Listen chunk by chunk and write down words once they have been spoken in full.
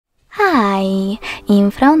Hi, in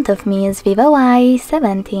front of me is Vivo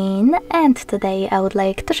Y17 and today I would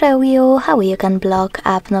like to show you how you can block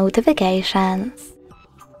app notifications.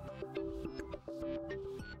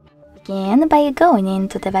 Begin by going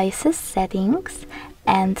into Devices Settings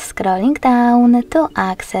and scrolling down to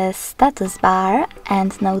access Status Bar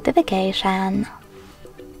and Notification.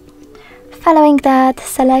 Following that,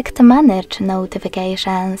 select Manage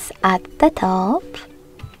Notifications at the top.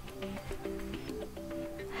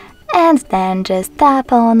 And then just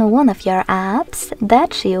tap on one of your apps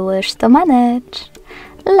that you wish to manage,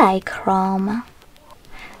 like Chrome.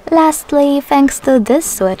 Lastly, thanks to this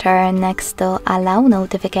switcher next to Allow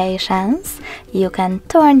Notifications, you can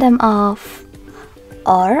turn them off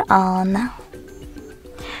or on.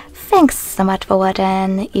 Thanks so much for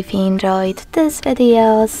watching. If you enjoyed this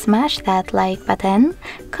video, smash that like button,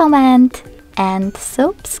 comment and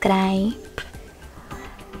subscribe.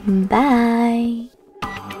 Bye!